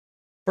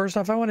First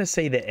off, I want to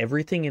say that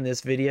everything in this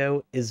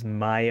video is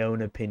my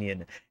own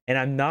opinion, and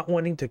I'm not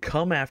wanting to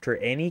come after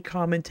any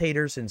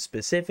commentators in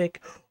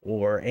specific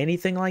or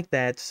anything like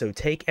that, so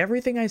take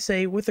everything I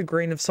say with a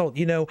grain of salt.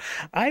 You know,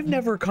 I've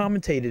never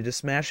commentated a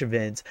Smash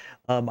event.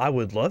 I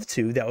would love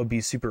to. That would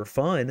be super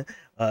fun.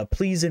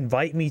 Please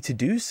invite me to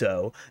do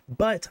so,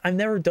 but I've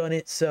never done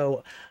it,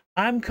 so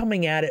I'm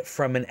coming at it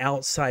from an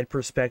outside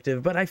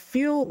perspective, but I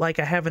feel like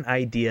I have an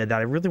idea that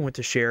I really want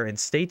to share, and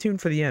stay tuned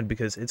for the end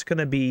because it's going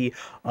to be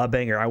a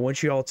banger. I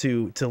want you all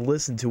to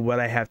listen to what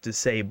I have to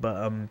say,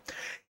 but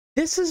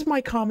this is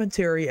my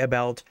commentary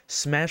about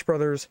Smash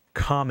Brothers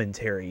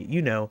commentary.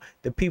 You know,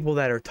 the people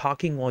that are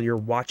talking while you're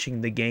watching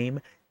the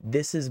game.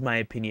 This is my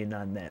opinion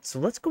on that. So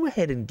let's go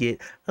ahead and get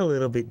a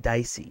little bit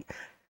dicey.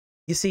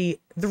 You see,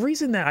 the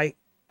reason that I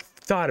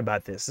thought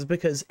about this is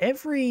because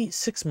every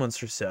 6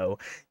 months or so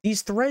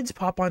these threads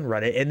pop on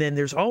Reddit, and then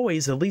there's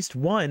always at least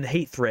one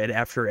hate thread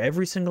after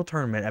every single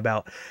tournament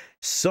about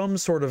some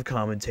sort of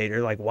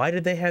commentator. Like, why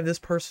did they have this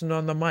person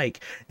on the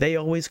mic? They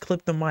always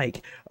clip the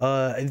mic.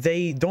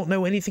 They don't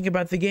know anything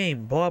about the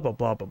game, blah blah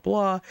blah blah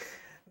blah.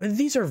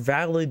 These are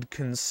valid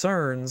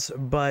concerns,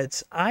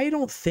 but I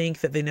don't think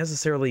that they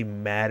necessarily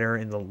matter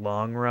in the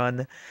long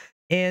run.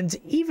 And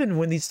even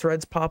when these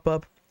threads pop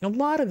up, a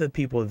lot of the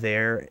people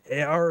there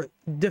are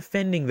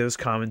defending those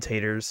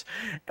commentators,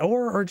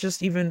 or are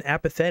just even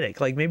apathetic.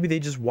 Like, maybe they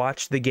just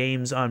watch the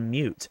games on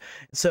mute.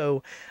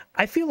 So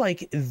I feel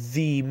like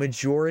the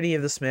majority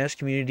of the Smash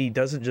community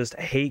doesn't just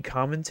hate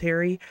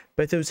commentary,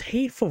 but those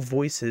hateful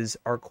voices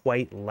are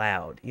quite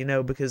loud, you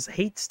know, because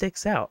hate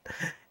sticks out.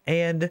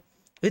 And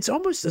it's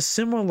almost a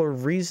similar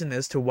reason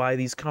as to why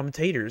these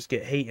commentators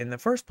get hate in the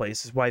first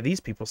place, is why these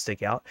people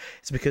stick out.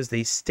 It's because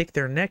they stick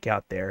their neck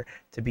out there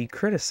to be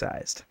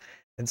criticized.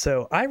 And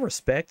so I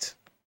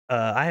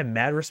have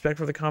mad respect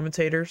for the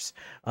commentators,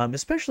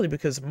 especially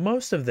because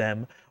most of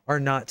them are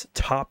not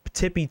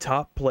tippy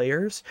top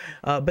players,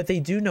 but they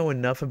do know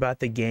enough about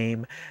the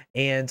game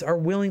and are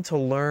willing to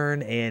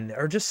learn and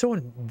are just so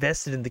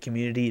invested in the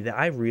community that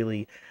I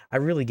really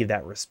give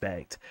that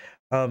respect.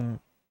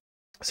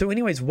 So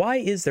anyways, why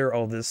is there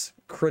all this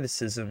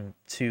criticism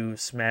to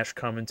Smash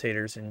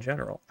commentators in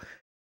general?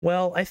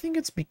 Well, I think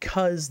it's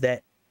because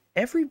that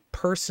every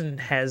person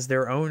has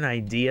their own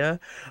idea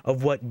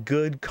of what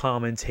good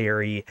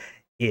commentary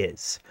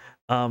is.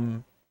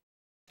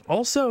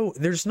 Also,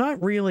 there's not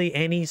really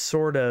any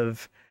sort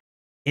of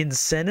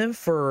incentive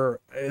for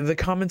the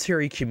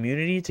commentary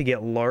community to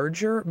get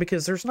larger,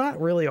 because there's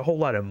not really a whole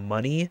lot of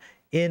money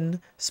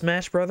in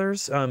Smash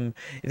Brothers.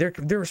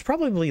 There's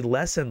probably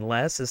less and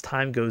less as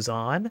time goes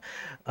on,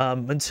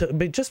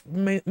 but just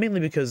mainly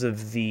because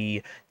of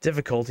the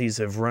difficulties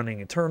of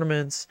running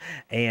tournaments.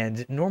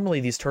 And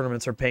normally these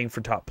tournaments are paying for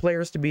top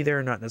players to be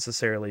there, not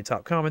necessarily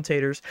top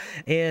commentators.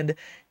 And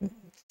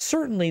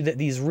certainly that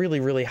these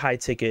really high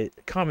ticket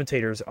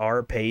commentators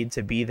are paid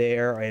to be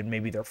there, and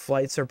maybe their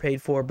flights are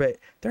paid for, but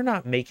they're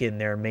not making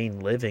their main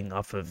living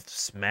off of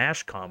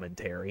Smash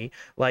commentary.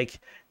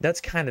 Like,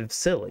 that's kind of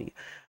silly.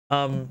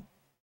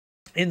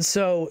 And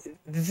so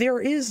there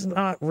is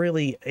not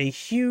really a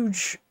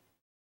huge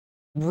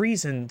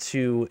reason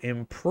to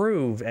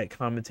improve at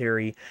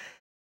commentary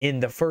in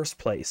the first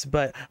place.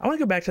 But I want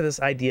to go back to this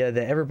idea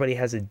that everybody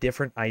has a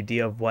different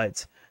idea of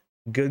what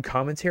good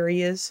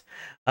commentary is,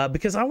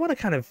 because I want to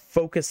kind of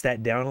focus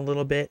that down a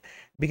little bit,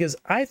 because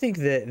I think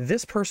that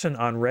this person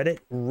on Reddit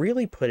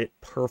really put it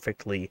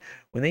perfectly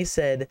when they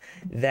said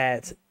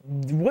that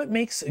what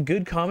makes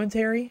good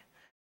commentary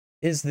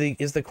is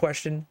the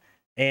question.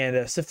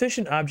 And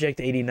Sufficient Object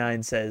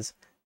 89 says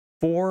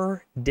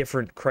 4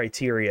 different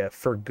criteria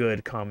for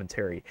good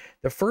commentary.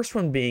 The first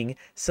one being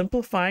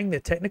simplifying the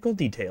technical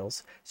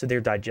details so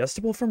they're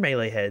digestible for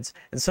melee heads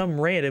and some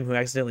random who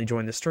accidentally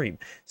joined the stream.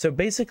 So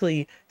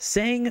basically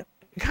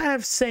kind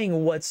of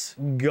saying what's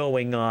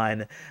going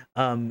on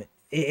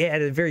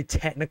at a very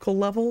technical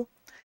level,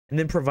 and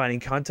then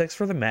providing context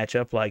for the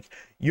matchup, like,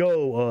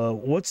 yo,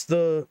 what's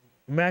the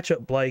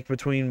matchup like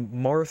between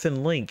Marth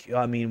and Link?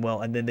 I mean, well,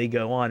 and then they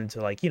go on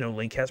into, like, you know,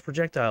 Link has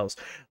projectiles,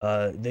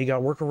 they got to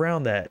work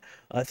around that,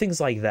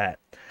 things like that.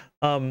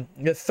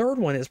 The third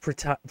one is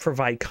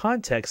provide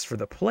context for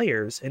the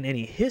players and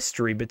any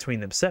history between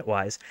them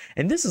set-wise.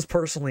 And this is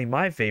personally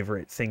my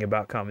favorite thing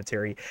about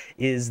commentary,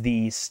 is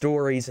the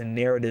stories and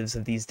narratives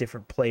of these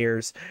different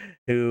players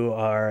who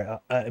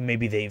are,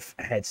 maybe they've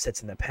had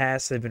sets in the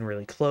past, they've been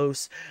really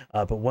close,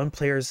 but one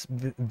player's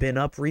been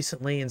up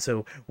recently, and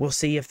so we'll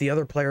see if the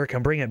other player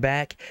can bring it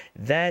back.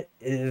 That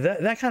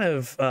kind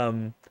of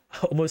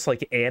almost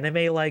like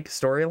anime-like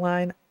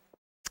storyline,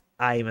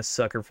 I am a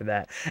sucker for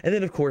that. And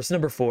then, of course,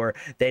 number 4,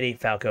 That Ain't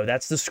Falco.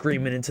 That's the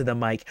screaming into the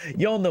mic.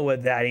 Y'all know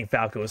what That Ain't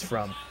Falco is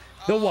from.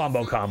 The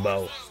Wombo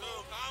Combo.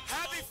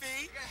 Happy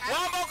feet.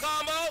 Wombo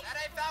combo. That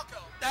ain't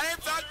Falco. That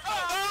ain't Falco.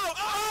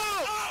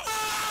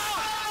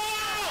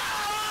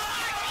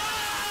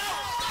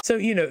 So,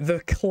 you know, the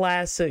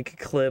classic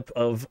clip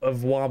of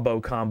Wombo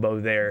Combo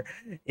there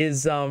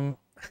is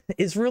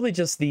really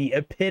just the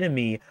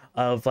epitome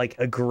of, like,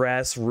 a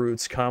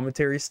grassroots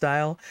commentary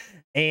style.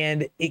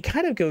 and it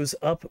kind of goes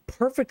up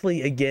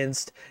perfectly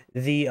against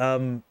the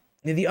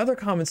other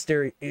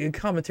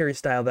commentary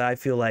style that I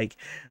feel like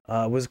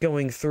was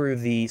going through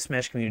the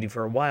Smash community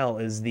for a while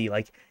is the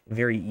like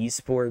very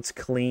esports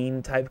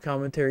clean type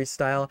commentary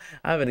style.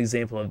 I have an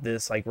example of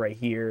this like right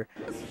here.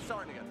 This is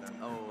starting to get that.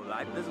 Oh,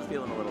 this is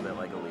feeling a little bit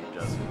like Elite,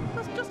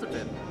 just a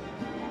bit.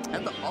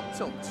 And the up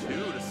tilt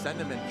too, to send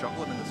him and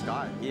juggle him in the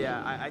sky.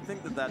 Yeah, I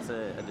think that that's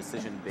a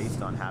decision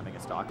based on having a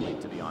stock lead,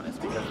 to be honest,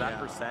 because that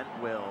percent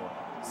will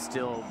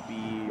still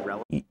be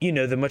relevant. You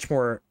know, the much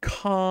more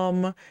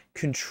calm,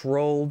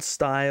 controlled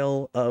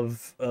style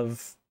of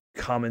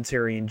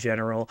commentary in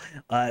general,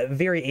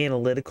 very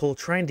analytical,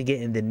 trying to get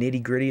in the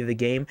nitty-gritty of the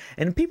game,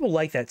 and people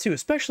like that too,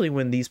 especially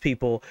when these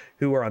people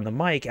who are on the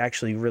mic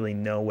actually really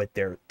know what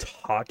they're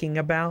talking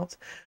about.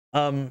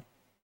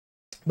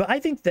 But I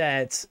think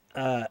that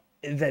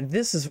that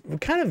this is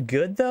kind of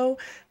good though,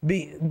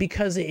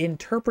 because it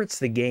interprets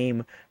the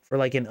game for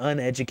like an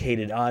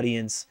uneducated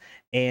audience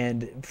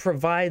and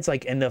provides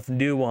like enough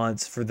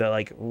nuance for the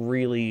like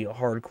really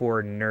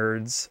hardcore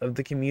nerds of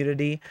the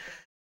community.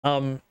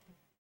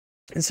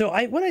 And so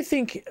what I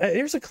think,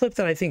 there's a clip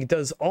that I think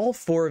does all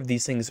four of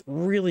these things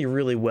really,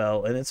 really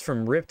well, and it's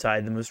from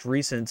Riptide, the most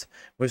recent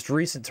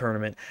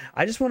tournament.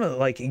 I just want to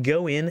like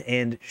go in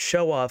and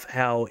show off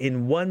how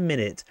in 1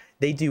 minute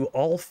they do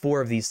all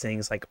four of these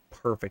things like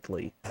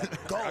perfectly.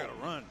 Go.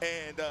 Run.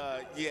 And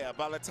yeah,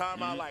 by the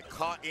time I like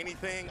caught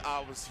anything,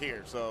 I was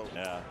here. So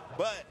yeah.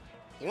 But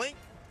Link,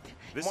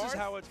 this is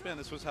how it's been.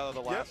 This was how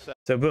the last. Yep.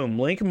 So boom,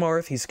 Link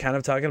Marth. He's kind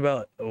of talking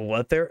about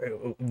what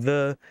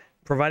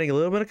providing a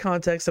little bit of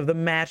context of the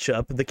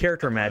matchup, the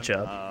character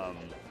matchup.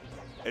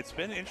 It's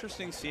been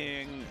interesting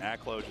seeing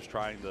Aklo just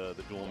trying the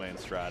dual main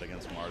strat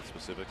against Marth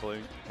specifically.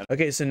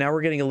 Okay, so now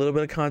we're getting a little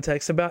bit of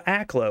context about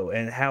Aklo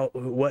and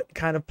what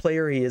kind of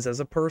player he is as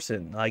a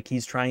person. Like,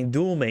 he's trying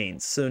dual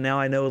mains, so now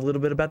I know a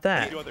little bit about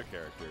that. Two other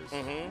characters.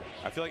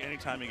 I feel like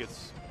anytime he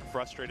gets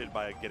frustrated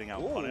by getting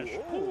out punished.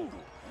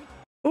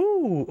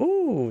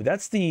 Ooh,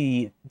 that's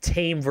the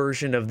tame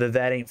version of the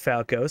That Ain't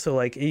Falco. So,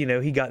 like, you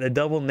know, he got a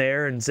double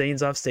nair and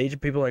Zane's off stage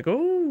and people are like,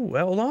 ooh,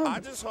 hold on. I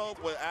just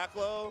hope with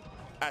Aklo,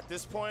 at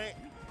this point,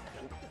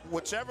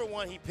 whichever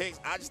one he picks,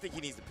 I just think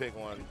he needs to pick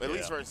one. At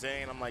least for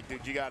Zane, I'm like,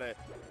 dude, you gotta,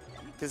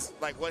 because,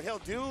 like, what he'll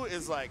do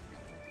is, like,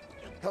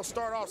 he'll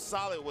start off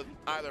solid with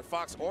either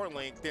Fox or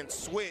Link, then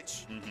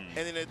switch,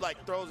 and then it,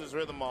 like, throws his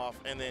rhythm off,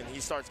 and then he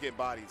starts getting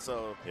bodied,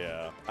 so.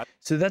 Yeah.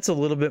 So that's a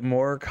little bit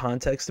more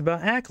context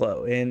about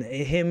Aklo and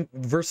him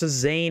versus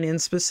Zane in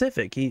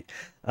specific.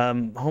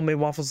 Homemade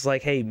Waffles is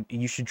like, hey,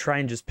 you should try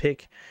and just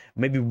pick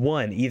maybe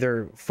one,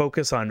 either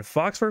focus on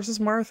Fox versus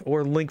Marth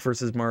or Link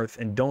versus Marth,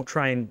 and don't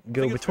try and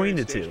go between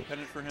the two.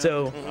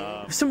 So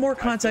some more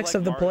context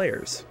of the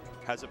players.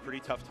 Has a pretty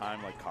tough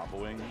time like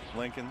comboing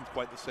Link in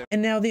quite the same.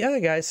 And now the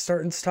other guys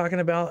starting talking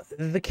about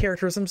the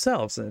characters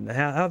themselves and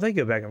how they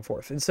go back and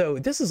forth. And so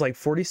this is like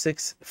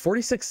 46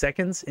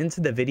 seconds into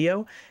the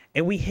video,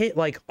 and we hit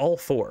like all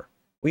four.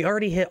 We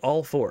already hit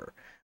all four.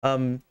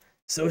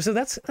 So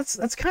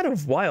that's kind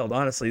of wild,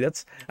 honestly.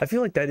 I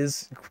feel like that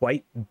is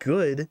quite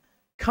good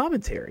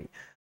commentary.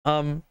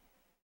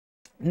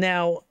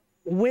 Now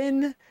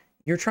when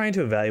you're trying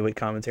to evaluate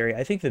commentary,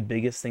 I think the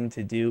biggest thing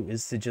to do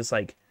is to just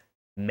like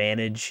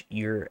manage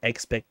your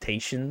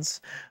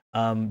expectations,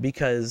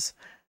 because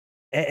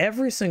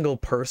every single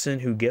person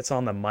who gets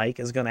on the mic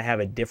is going to have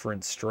a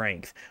different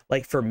strength.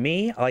 Like for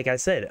me, like I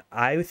said,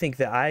 I think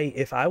that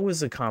if I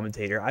was a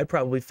commentator, I'd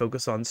probably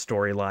focus on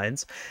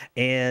storylines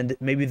and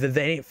maybe the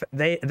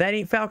that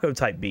ain't Falco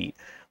type beat,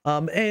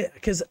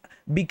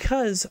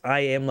 because I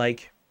am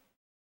like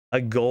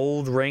a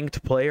gold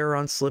ranked player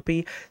on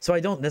Slippy, so I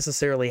don't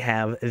necessarily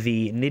have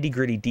the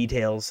nitty-gritty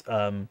details.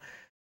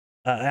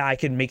 I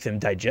can make them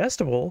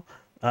digestible,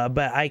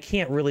 but I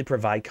can't really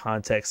provide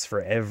context for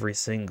every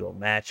single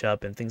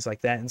matchup and things like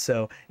that. And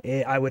so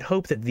I would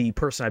hope that the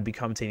person I'd be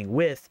commentating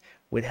with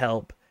would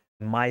help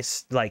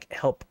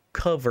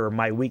cover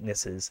my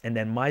weaknesses, and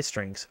then my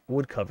strengths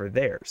would cover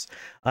theirs.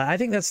 I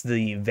think that's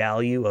the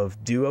value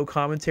of duo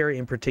commentary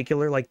in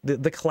particular. Like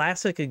the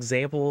classic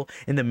example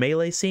in the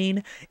Melee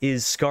scene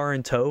is Scar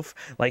and Toph.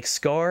 Like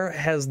Scar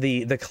has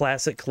the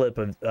classic clip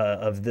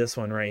of this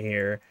one right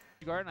here.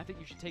 Guard, and I think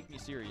you should take me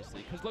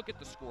seriously, because look at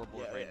the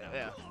scoreboard right now.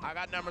 Yeah, I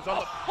got numbers on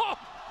the...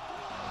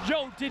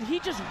 Yo, did he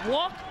just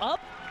walk up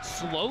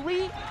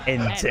slowly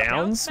and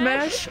down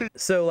smash?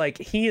 So like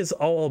he is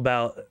all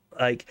about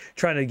like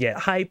trying to get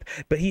hype,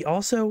 but he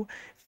also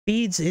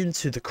feeds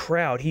into the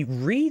crowd. He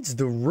reads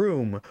the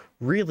room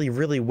really,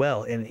 really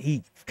well, and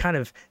he kind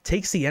of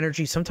takes the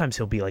energy. Sometimes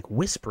he'll be like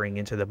whispering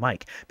into the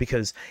mic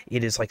because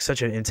it is like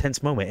such an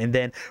intense moment, and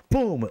then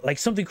boom, like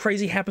something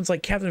crazy happens,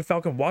 like Captain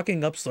Falcon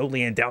walking up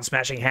slowly and down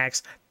smashing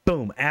hacks.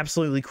 Boom,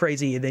 absolutely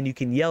crazy, and then you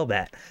can yell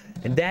that,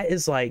 and that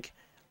is like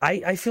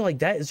I feel like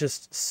that is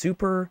just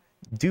super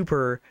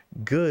duper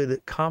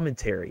good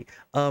commentary.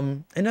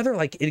 Another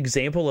like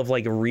example of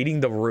like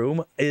reading the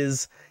room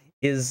is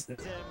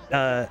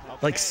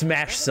like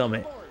Smash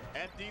Summit.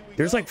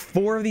 There's like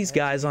 4 of these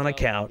guys on a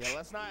couch.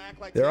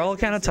 They're all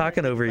kind of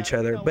talking over each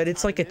other, but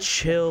it's like a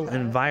chill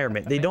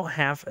environment. They don't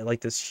have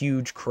like this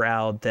huge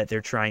crowd that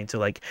they're trying to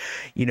like,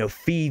 you know,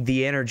 feed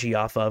the energy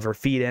off of or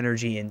feed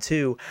energy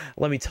into.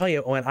 Let me tell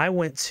you, when I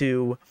went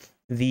to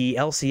the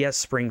LCS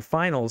Spring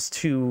Finals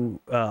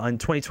on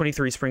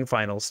 2023 Spring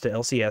Finals to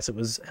LCS, it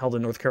was held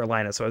in North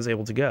Carolina, so I was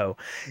able to go.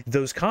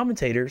 Those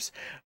commentators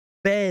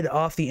fed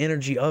off the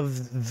energy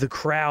of the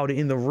crowd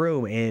in the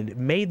room and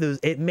made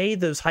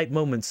those hype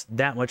moments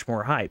that much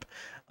more hype.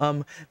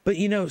 But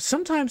you know,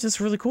 sometimes it's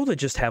really cool to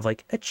just have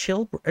like a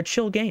chill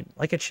game,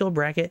 like a chill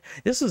bracket.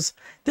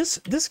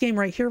 This game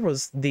right here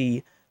was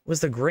the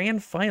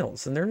grand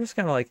finals, and they're just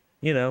kind of like,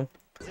 you know,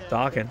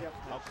 talking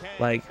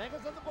like,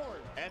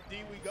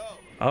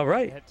 all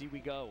right, FD we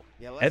go.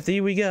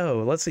 FD we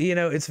go. Let's, you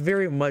know, it's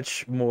very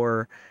much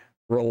more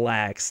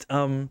relaxed.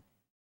 And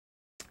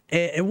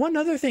one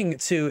other thing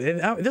too,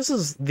 and this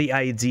is the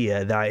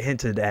idea that I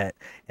hinted at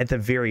the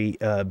very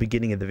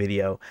beginning of the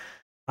video.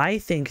 I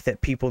think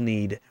that people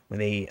need, when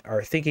they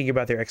are thinking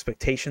about their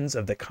expectations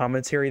of the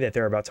commentary that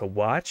they're about to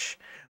watch,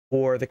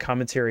 or the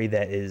commentary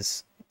that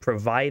is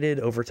provided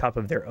over top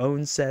of their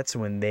own sets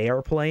when they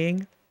are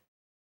playing,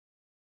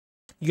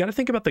 you got to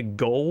think about the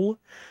goal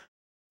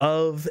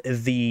of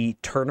the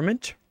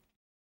tournament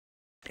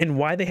and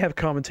why they have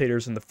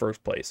commentators in the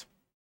first place.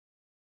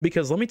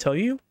 Because let me tell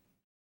you,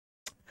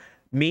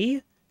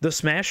 me, the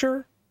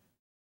Smasher,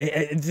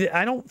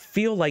 I don't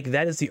feel like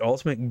that is the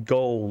ultimate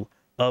goal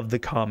of the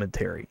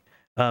commentary,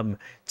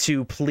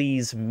 to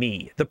please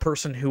me, the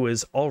person who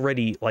is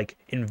already like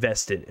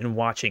invested in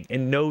watching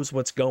and knows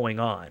what's going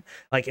on,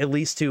 like at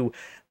least to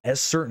a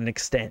certain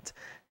extent.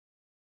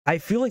 I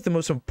feel like the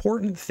most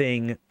important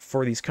thing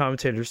for these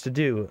commentators to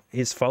do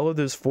is follow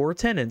those 4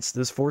 tenets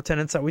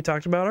that we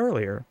talked about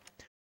earlier.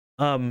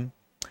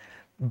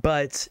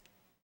 But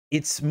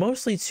it's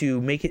mostly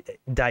to make it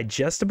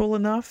digestible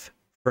enough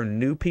for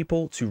new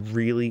people to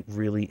really,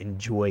 really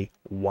enjoy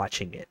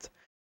watching it.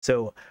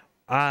 So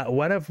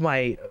one of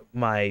my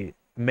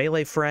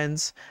Melee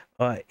friends,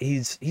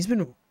 he's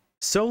been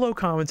solo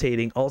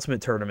commentating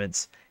Ultimate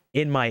tournaments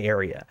in my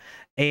area,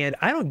 and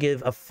I don't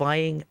give a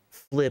flying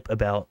flip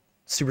about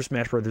Super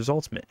Smash Bros.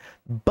 Ultimate,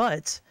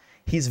 but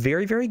he's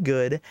very, very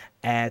good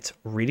at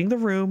reading the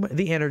room,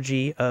 the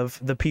energy of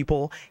the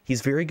people.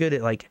 He's very good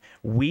at like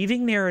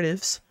weaving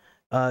narratives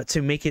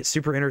to make it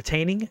super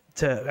entertaining.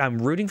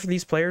 I'm rooting for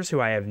these players who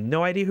I have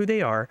no idea who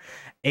they are,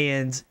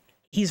 and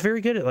he's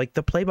very good at like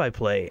the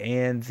play-by-play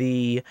and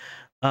the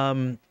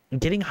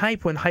getting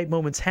hype when hype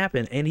moments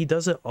happen, and he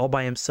does it all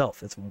by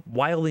himself. It's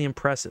wildly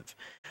impressive.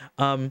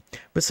 But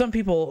some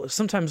people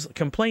sometimes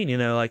complain, you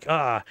know, like,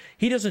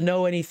 he doesn't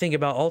know anything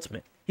about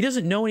Ultimate. He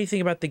doesn't know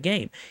anything about the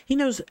game. He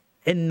knows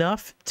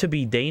enough to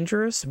be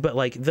dangerous, but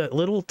like the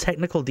little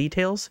technical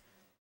details,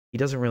 he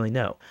doesn't really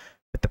know.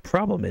 But the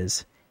problem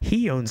is,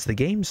 he owns the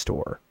game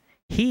store.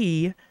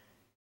 He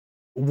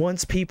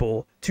wants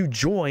people to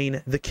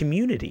join the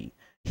community.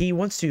 He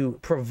wants to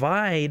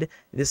provide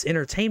this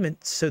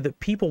entertainment so that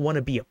people want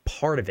to be a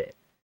part of it.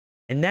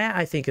 And that,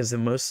 I think, is the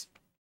most,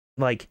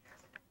 like,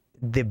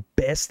 the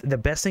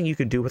best thing you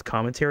can do with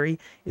commentary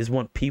is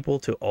want people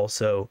to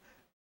also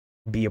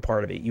be a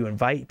part of it. You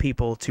invite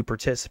people to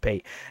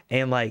participate.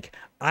 And, like,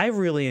 I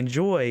really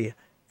enjoy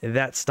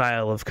that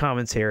style of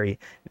commentary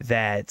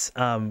that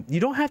you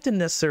don't have to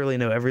necessarily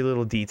know every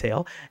little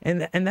detail,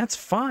 and that's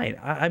fine.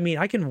 I mean,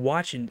 I can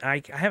watch and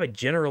I have a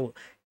general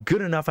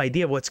good enough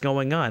idea of what's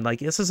going on. Like,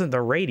 this isn't the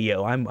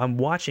radio. I'm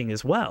watching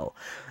as well.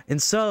 And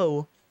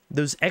so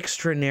those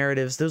extra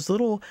narratives, those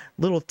little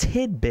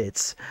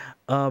tidbits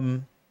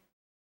that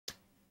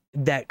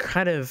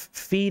kind of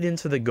feed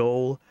into the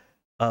goal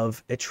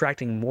of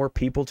attracting more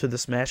people to the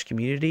Smash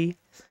community,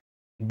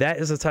 that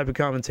is the type of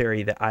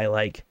commentary that I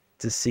like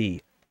to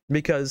see.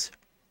 Because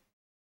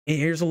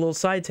here's a little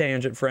side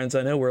tangent, friends.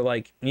 I know we're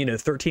like,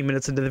 13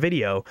 minutes into the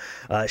video.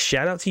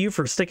 Shout out to you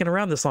for sticking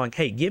around this long.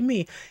 Hey,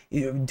 do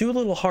a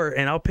little heart,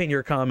 and I'll pin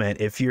your comment.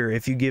 If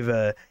you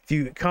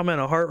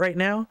comment a heart right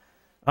now,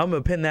 I'm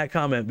gonna pin that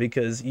comment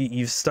because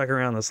you've stuck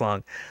around this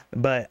long.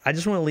 But I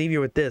just want to leave you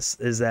with this: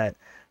 is that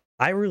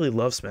I really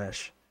love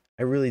Smash.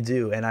 I really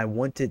do, and I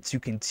want it to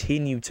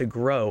continue to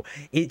grow.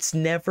 It's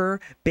never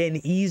been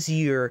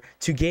easier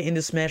to get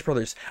into Smash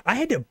Brothers. I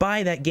had to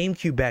buy that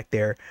GameCube back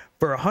there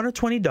for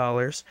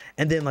 $120,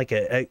 and then like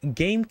a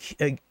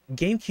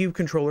GameCube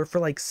controller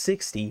for like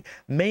 $60,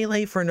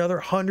 Melee for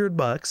another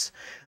 $100.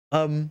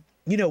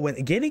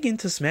 When getting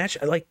into Smash,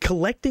 like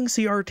collecting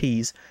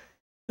CRTs,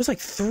 it was like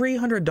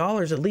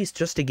 $300 at least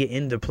just to get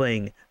into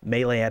playing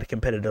Melee at a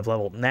competitive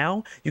level.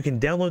 Now you can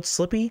download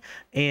Slippy,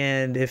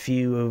 and if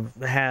you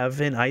have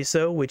an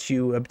ISO, which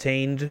you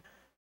obtained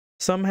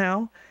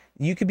somehow,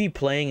 you could be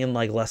playing in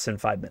like less than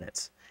 5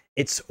 minutes.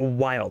 It's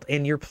wild,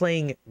 and you're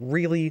playing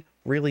really,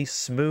 really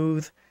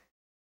smooth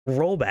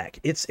rollback.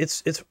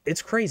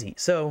 It's crazy.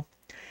 So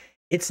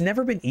it's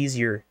never been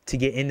easier to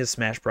get into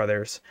Smash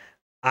Brothers.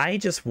 I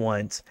just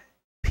want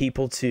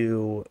people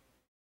to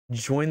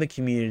join the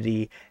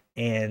community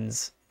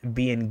and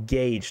be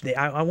engaged.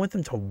 I want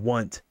them to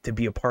want to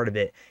be a part of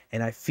it.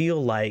 And I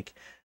feel like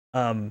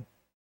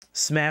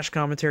Smash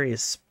commentary,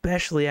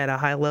 especially at a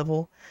high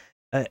level,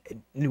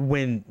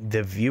 when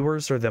the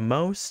viewers are the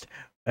most,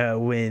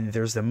 when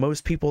there's the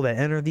most people that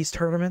enter these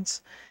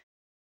tournaments,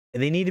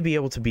 they need to be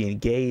able to be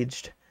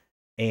engaged.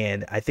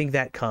 And I think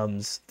that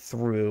comes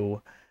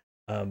through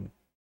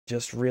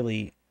just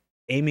really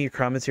aiming your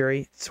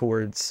commentary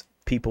towards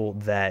people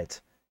that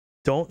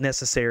don't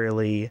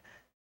necessarily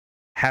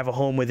have a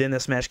home within the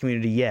Smash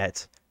community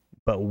yet,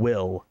 but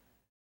will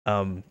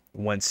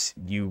once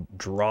you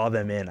draw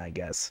them in, I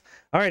guess.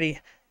 Alrighty,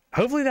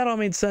 hopefully that all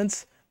made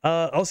sense.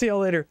 I'll see y'all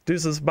later.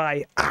 Deuces,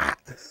 bye.